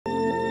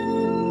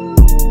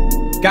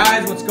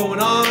Guys, what's going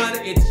on?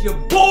 It's your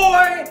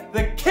boy,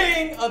 the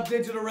king of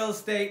digital real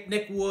estate,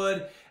 Nick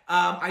Wood.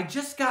 I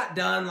just got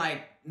done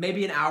like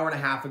maybe an hour and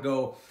a half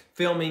ago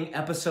filming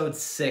episode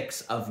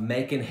 6 of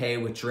Making Hay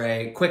with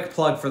Dre. Quick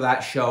plug for that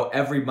show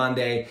every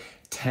Monday,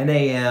 10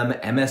 a.m.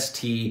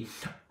 MST,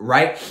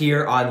 right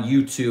here on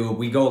YouTube.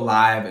 We go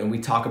live and we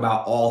talk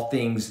about all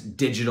things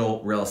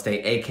digital real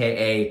estate,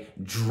 AKA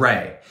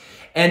Dre.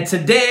 And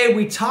today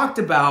we talked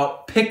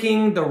about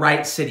picking the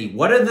right city.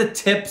 What are the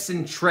tips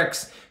and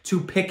tricks to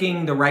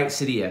picking the right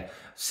city?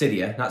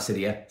 City.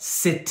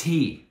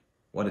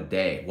 What a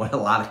day. What a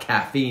lot of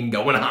caffeine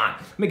going on.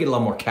 Let me get a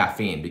little more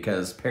caffeine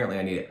because apparently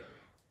I need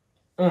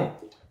it.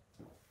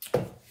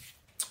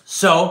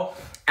 So,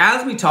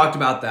 as we talked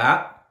about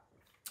that,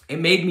 it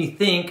made me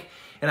think,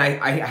 and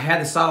I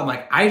had this thought, I'm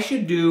like, I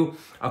should do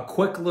a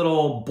quick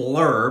little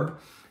blurb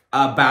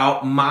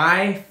about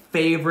my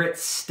favorite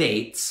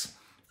states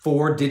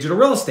for digital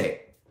real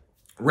estate.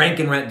 Rank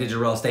and rent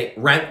digital real estate.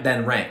 Rent,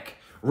 then rank.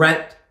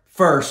 Rent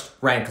first,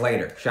 rank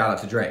later. Shout out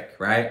to Drake,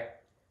 right?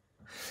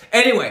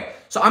 Anyway,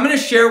 so I'm going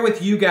to share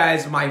with you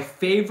guys my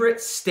favorite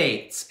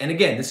states. And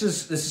again, this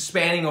is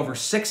spanning over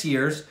 6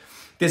 years.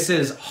 This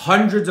is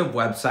hundreds of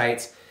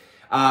websites.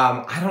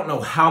 I don't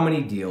know how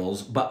many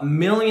deals, but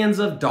millions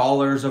of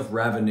dollars of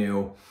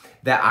revenue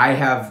that I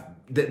have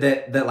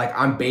that like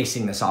I'm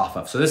basing this off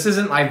of. So this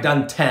isn't I've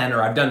done 10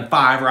 or I've done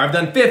 5 or I've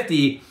done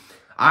 50.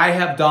 I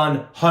have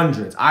done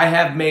hundreds. I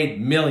have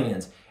made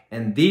millions.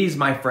 And these,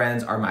 my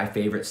friends, are my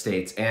favorite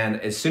states. And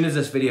as soon as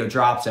this video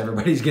drops,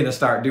 everybody's gonna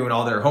start doing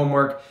all their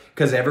homework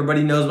because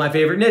everybody knows my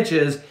favorite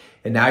niches.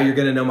 And now you're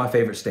gonna know my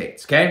favorite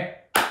states, okay?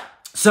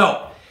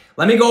 So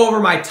let me go over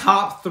my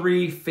top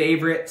 3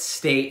 favorite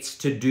states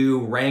to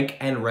do rank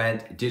and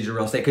rent digital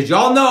real estate. Because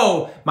y'all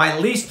know my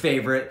least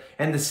favorite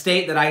and the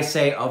state that I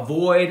say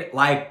avoid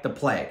like the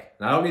plague.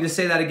 And I don't need to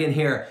say that again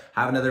here.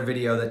 I have another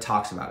video that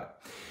talks about it.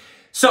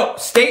 So,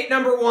 state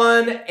number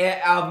 1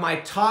 of my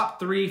top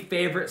 3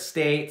 favorite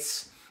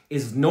states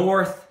is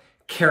North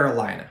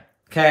Carolina,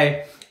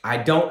 okay? I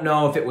don't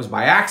know if it was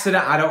by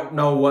accident. I don't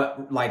know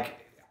what,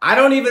 I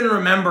don't even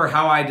remember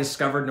how I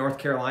discovered North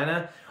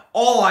Carolina.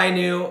 All I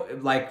knew,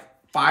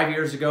 5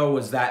 years ago,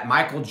 was that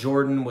Michael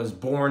Jordan was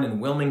born in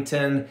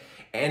Wilmington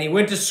and he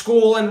went to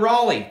school in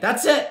Raleigh.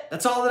 That's it.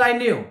 That's all that I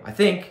knew, I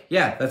think.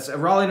 Yeah, that's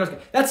Raleigh, North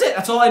Carolina. That's it.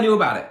 That's all I knew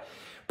about it.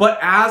 But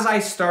as I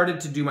started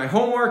to do my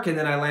homework and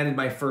then I landed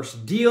my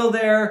first deal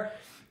there,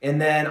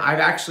 and then I've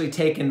actually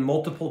taken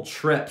multiple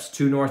trips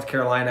to North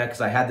Carolina because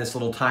I had this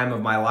little time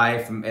of my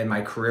life and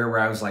my career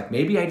where I was like,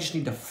 maybe I just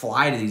need to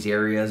fly to these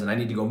areas and I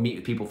need to go meet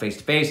with people face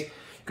to face. You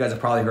guys have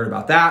probably heard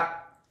about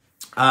that.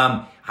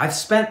 I've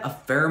spent a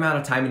fair amount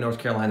of time in North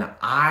Carolina.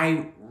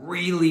 I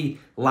really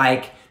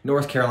like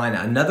North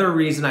Carolina. Another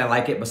reason I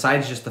like it,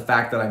 besides just the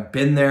fact that I've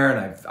been there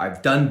and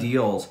I've done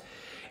deals,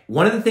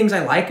 one of the things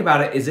I like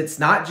about it is it's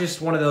not just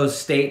one of those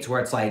states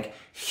where it's like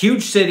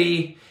huge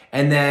city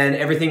and then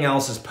everything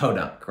else is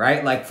podunk,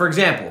 right? Like, for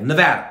example,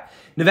 Nevada.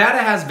 Nevada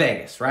has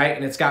Vegas, right?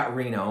 And it's got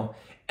Reno.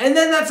 And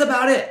then that's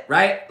about it,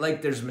 right?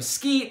 Like, there's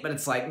Mesquite, but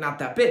it's like not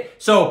that big.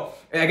 So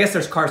I guess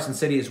there's Carson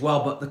City as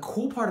well. But the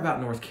cool part about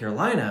North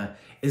Carolina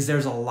is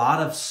there's a lot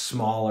of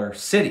smaller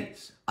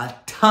cities, a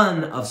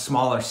ton of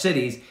smaller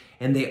cities,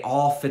 and they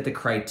all fit the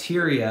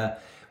criteria.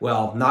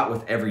 Well, not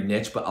with every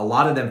niche, but a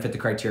lot of them fit the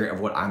criteria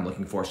of what I'm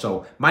looking for.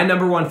 So my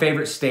number 1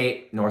 favorite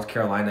state, North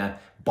Carolina,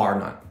 bar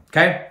none,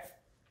 okay?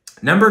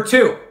 Number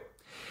 2,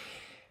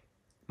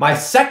 my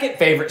second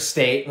favorite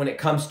state when it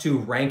comes to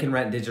rank and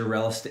rent digital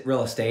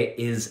real estate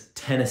is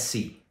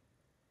Tennessee.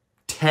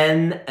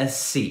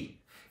 Tennessee,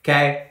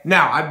 okay?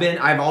 Now,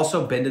 I've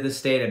also been to this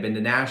state. I've been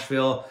to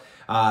Nashville,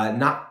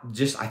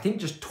 I think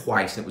just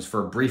twice. And it was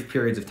for brief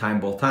periods of time,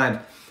 both times.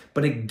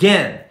 But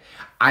again,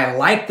 I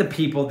like the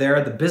people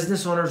there. The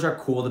business owners are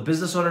cool. The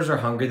business owners are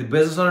hungry. The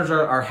business owners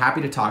are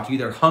happy to talk to you.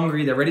 They're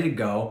hungry. They're ready to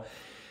go.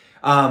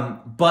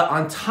 But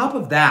on top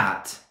of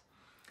that,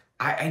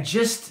 I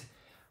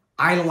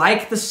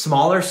like the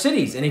smaller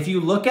cities. And if you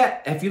look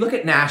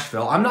at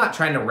Nashville, I'm not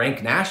trying to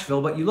rank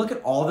Nashville, but you look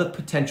at all the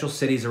potential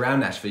cities around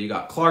Nashville. You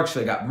got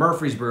Clarksville, you got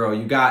Murfreesboro,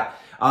 you got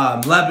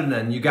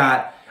Lebanon, you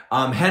got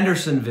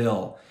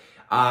Hendersonville.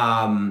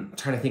 Trying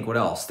to think what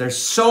else. There's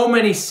so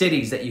many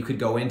cities that you could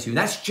go into.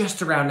 That's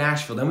just around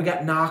Nashville. Then we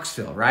got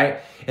Knoxville, right?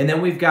 And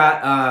then we've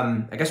got,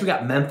 I guess we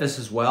got Memphis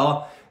as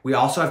well. We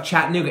also have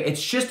Chattanooga.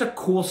 It's just a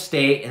cool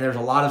state and there's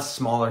a lot of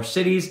smaller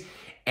cities.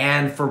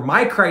 And for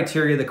my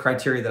criteria, the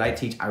criteria that I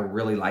teach, I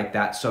really like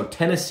that. So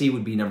Tennessee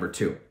would be number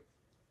 2,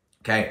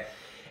 okay?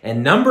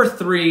 And number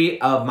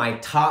 3 of my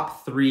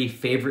top 3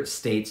 favorite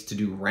states to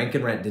do rank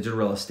and rent digital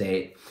real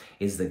estate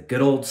is the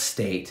good old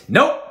state.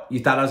 Nope, you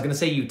thought I was gonna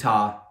say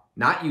Utah.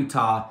 Not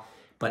Utah,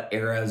 but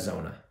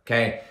Arizona,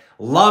 okay?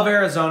 Love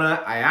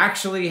Arizona. I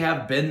actually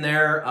have been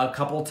there a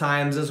couple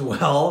times as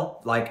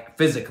well, like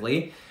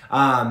physically.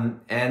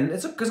 And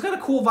it's got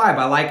a cool vibe.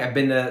 I've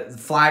been to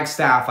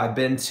Flagstaff. I've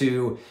been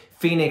to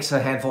Phoenix a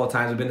handful of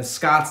times. I've been to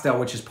Scottsdale,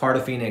 which is part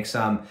of Phoenix.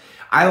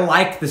 I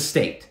like the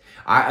state.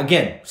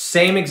 Again,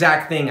 same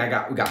exact thing.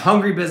 We got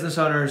hungry business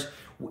owners.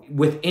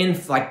 within,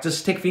 like,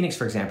 just take Phoenix,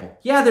 for example.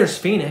 Yeah, there's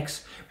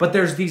Phoenix, but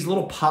there's these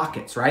little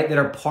pockets, right, that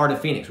are part of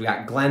Phoenix. We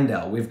got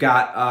Glendale. We've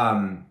got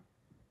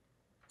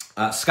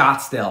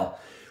Scottsdale.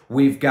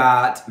 We've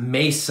got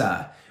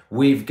Mesa.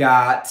 We've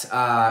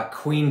got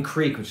Queen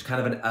Creek, which is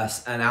kind of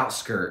an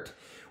outskirt.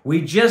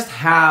 We just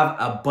have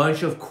a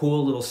bunch of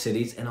cool little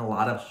cities and a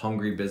lot of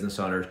hungry business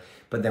owners.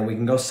 But then we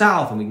can go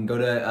south and we can go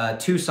to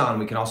Tucson.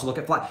 We can also look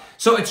at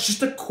So it's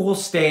just a cool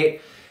state.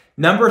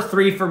 Number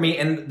 3 for me,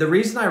 and the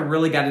reason I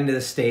really got into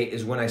this state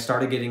is when I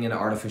started getting into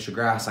artificial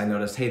grass, I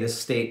noticed, hey, this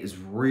state is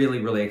really,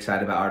 really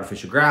excited about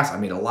artificial grass. I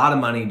made a lot of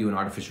money doing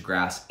artificial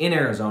grass in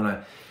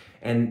Arizona.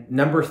 And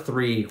number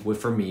 3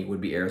 for me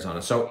would be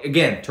Arizona. So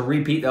again, to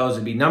repeat those,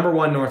 it'd be number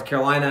 1, North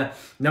Carolina,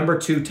 number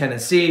 2,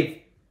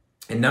 Tennessee,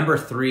 and number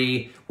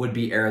 3 would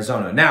be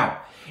Arizona. Now,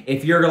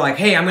 if you're like,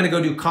 hey, I'm gonna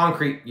go do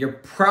concrete, you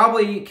could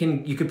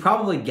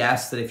probably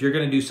guess that if you're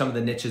gonna do some of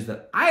the niches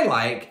that I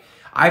like,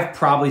 I've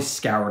probably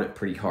scoured it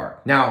pretty hard.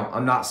 Now,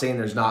 I'm not saying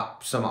there's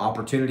not some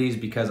opportunities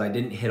because I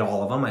didn't hit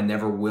all of them. I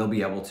never will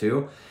be able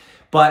to.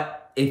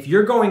 But if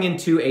you're going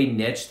into a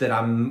niche that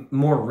I'm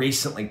more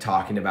recently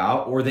talking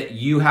about, or that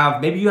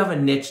maybe you have a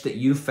niche that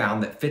you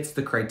found that fits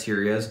the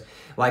criterias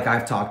like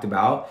I've talked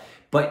about,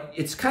 but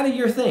it's kind of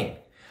your thing,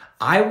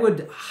 I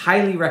would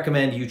highly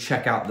recommend you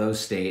check out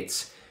those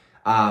states.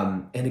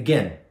 And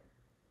again,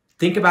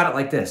 think about it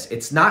like this.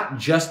 It's not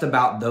just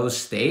about those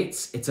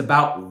states. It's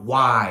about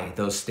why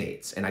those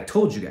states. And I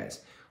told you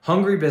guys,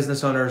 hungry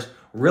business owners,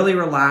 really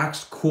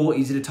relaxed, cool,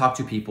 easy to talk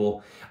to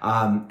people.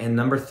 And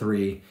number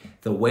 3,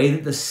 the way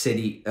that the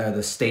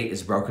state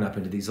is broken up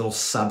into these little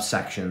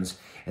subsections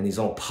and these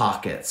little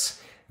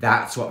pockets,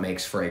 that's what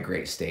makes for a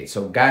great state.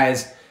 So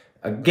guys,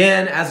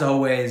 again, as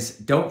always,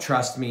 don't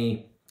trust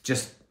me.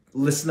 Just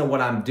listen to what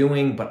I'm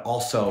doing, but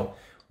also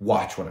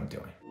watch what I'm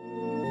doing.